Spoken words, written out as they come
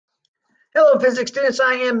Hello, physics students.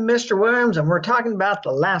 I am Mr. Williams, and we're talking about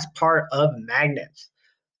the last part of magnets.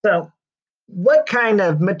 So, what kind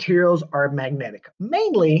of materials are magnetic?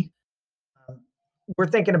 Mainly, um, we're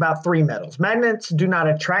thinking about three metals. Magnets do not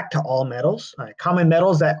attract to all metals. Common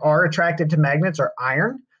metals that are attracted to magnets are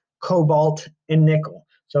iron, cobalt, and nickel.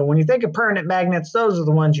 So, when you think of permanent magnets, those are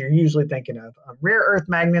the ones you're usually thinking of. Rare earth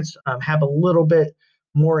magnets have a little bit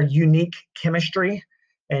more unique chemistry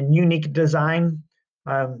and unique design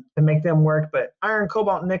to make them work. But iron,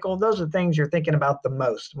 cobalt, and nickel, those are things you're thinking about the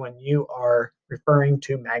most when you are referring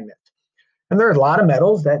to magnets. And there are a lot of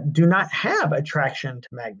metals that do not have attraction to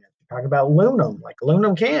magnets. Talk about aluminum, like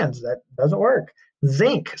aluminum cans, that doesn't work.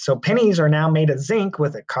 Zinc, so pennies are now made of zinc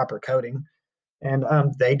with a copper coating, and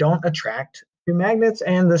they don't attract to magnets.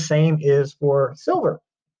 And the same is for silver.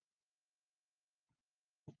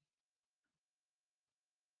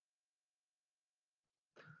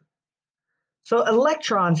 So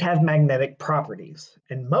electrons have magnetic properties.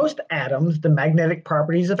 In most atoms, the magnetic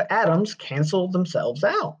properties of atoms cancel themselves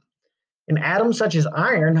out. In atoms such as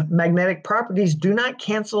iron, magnetic properties do not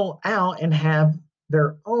cancel out and have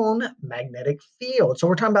their own magnetic field. So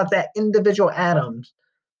we're talking about that individual atoms.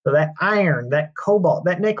 So that iron, that cobalt,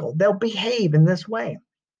 that nickel, they'll behave in this way.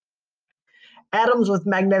 Atoms with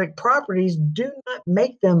magnetic properties do not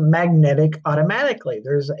make them magnetic automatically.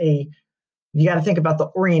 You got to think about the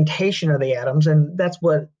orientation of the atoms, and that's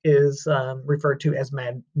what is referred to as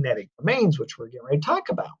magnetic domains, which we're getting ready to talk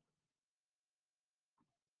about.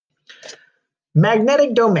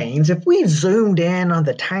 Magnetic domains, if we zoomed in on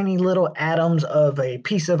the tiny little atoms of a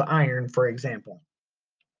piece of iron, for example,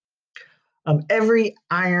 every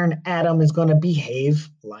iron atom is going to behave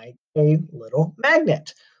like a little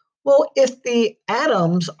magnet. Well, if the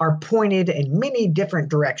atoms are pointed in many different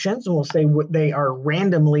directions, we'll say they are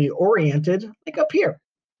randomly oriented, like up here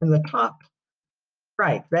in the top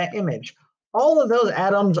right, that image. All of those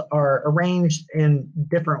atoms are arranged in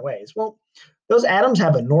different ways. Well, those atoms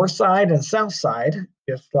have a north side and south side,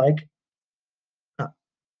 just like uh,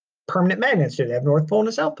 permanent magnets do. They have north pole and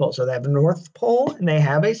a south pole. So they have a north pole and they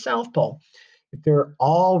have a south pole. If they're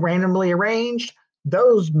all randomly arranged,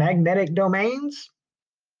 those magnetic domains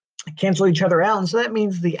cancel each other out. And so that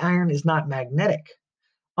means the iron is not magnetic.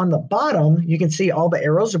 On the bottom, you can see all the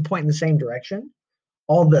arrows are pointing the same direction.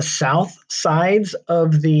 All the south sides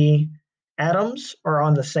of the atoms are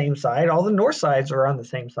on the same side. All the north sides are on the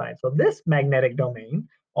same side. So this magnetic domain,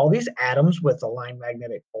 all these atoms with aligned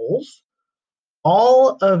magnetic poles,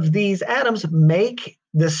 all of these atoms make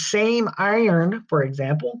the same iron, for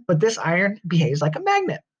example, but this iron behaves like a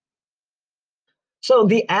magnet. So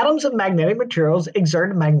the atoms of magnetic materials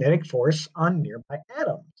exert a magnetic force on nearby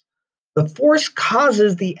atoms. The force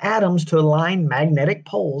causes the atoms to align magnetic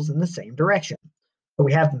poles in the same direction. So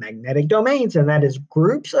we have magnetic domains, and that is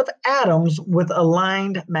groups of atoms with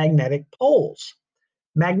aligned magnetic poles.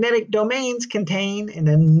 Magnetic domains contain an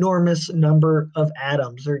enormous number of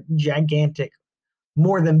atoms. They're gigantic,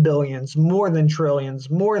 more than billions, more than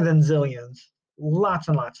trillions, more than zillions, lots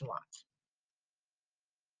and lots and lots.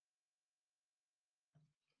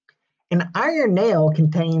 An iron nail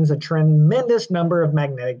contains a tremendous number of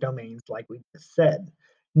magnetic domains, like we just said.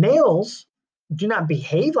 Nails do not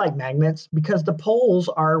behave like magnets because the poles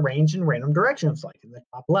are arranged in random directions, like in the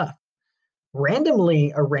top left.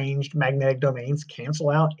 Randomly arranged magnetic domains cancel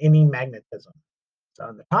out any magnetism. So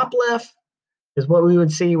on the top left is what we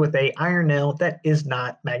would see with a iron nail that is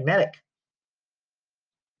not magnetic.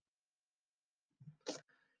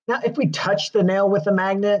 Now, if we touch the nail with a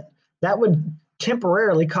magnet, that would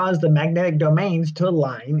temporarily cause the magnetic domains to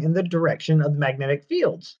align in the direction of the magnetic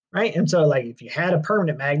fields, right? And so, like if you had a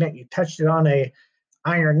permanent magnet, you touched it on a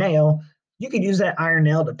iron nail, you could use that iron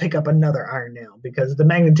nail to pick up another iron nail because the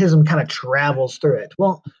magnetism kind of travels through it.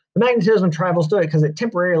 Well, the magnetism travels through it because it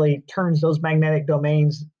temporarily turns those magnetic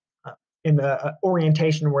domains in the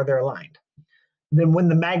orientation where they're aligned. Then when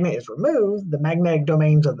the magnet is removed, the magnetic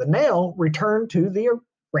domains of the nail return to the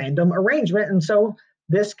random arrangement. And so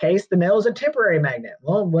this case, the nail is a temporary magnet.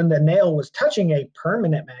 Well, when the nail was touching a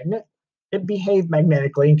permanent magnet, it behaved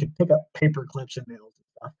magnetically and could pick up paper clips and nails and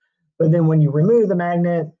stuff. But then when you remove the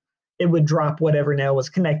magnet, it would drop whatever nail was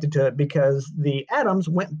connected to it because the atoms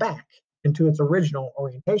went back into its original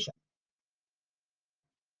orientation.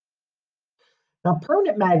 Now,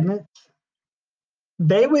 permanent magnets,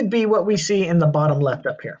 they would be what we see in the bottom left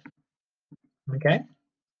up here. Okay.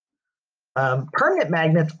 Permanent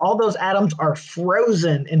magnets, all those atoms are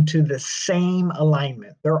frozen into the same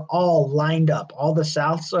alignment. They're all lined up. All the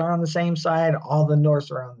souths are on the same side, all the norths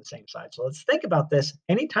are on the same side. So let's think about this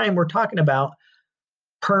anytime we're talking about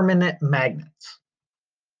permanent magnets.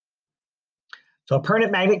 So a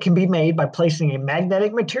permanent magnet can be made by placing a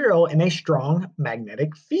magnetic material in a strong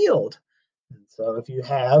magnetic field. And so if you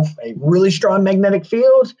have a really strong magnetic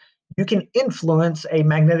field, you can influence a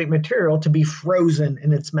magnetic material to be frozen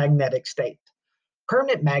in its magnetic state.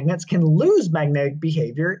 Permanent magnets can lose magnetic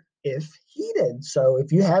behavior if heated. So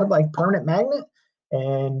if you had like permanent magnet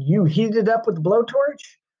and you heated it up with a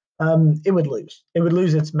blowtorch, it would lose. It would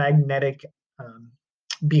lose its magnetic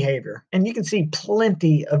behavior. And you can see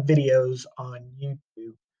plenty of videos on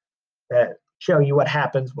YouTube that show you what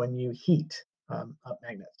happens when you heat up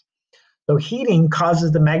magnets. So heating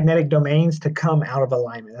causes the magnetic domains to come out of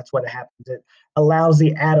alignment. That's what happens. It allows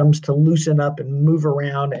the atoms to loosen up and move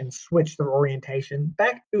around and switch their orientation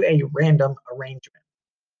back to a random arrangement.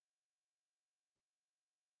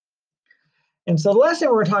 And so the last thing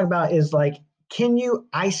we're going to talk about is like, can you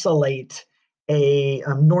isolate a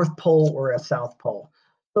North Pole or a South Pole?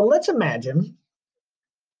 So let's imagine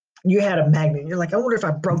you had a magnet. You're like, I wonder if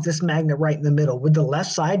I broke this magnet right in the middle. Would the left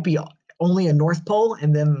side be only a North Pole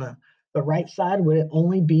and then the right side, would it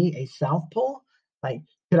only be a South Pole? Like,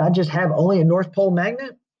 could I just have only a North Pole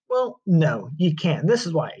magnet? Well, no, you can't. This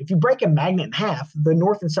is why. If you break a magnet in half, the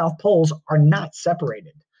North and South poles are not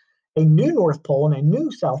separated. A new North Pole and a new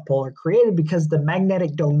South Pole are created because the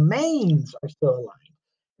magnetic domains are still aligned.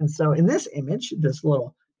 And so in this image, these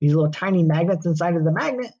little tiny magnets inside of the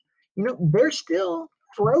magnet, they're still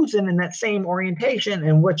frozen in that same orientation.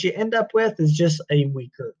 And what you end up with is just a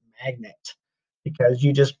weaker magnet because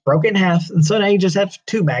you just broke it in half. And so now you just have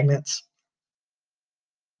two magnets.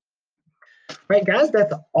 Right, guys,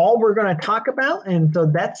 that's all we're going to talk about. And so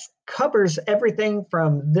that covers everything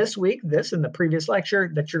from this week, this and the previous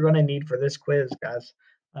lecture that you're going to need for this quiz, guys.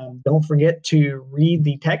 Don't forget to read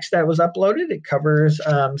the text that was uploaded. It covers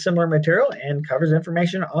similar material and covers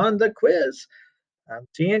information on the quiz.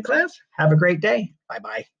 See you in class. Have a great day.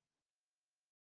 Bye-bye.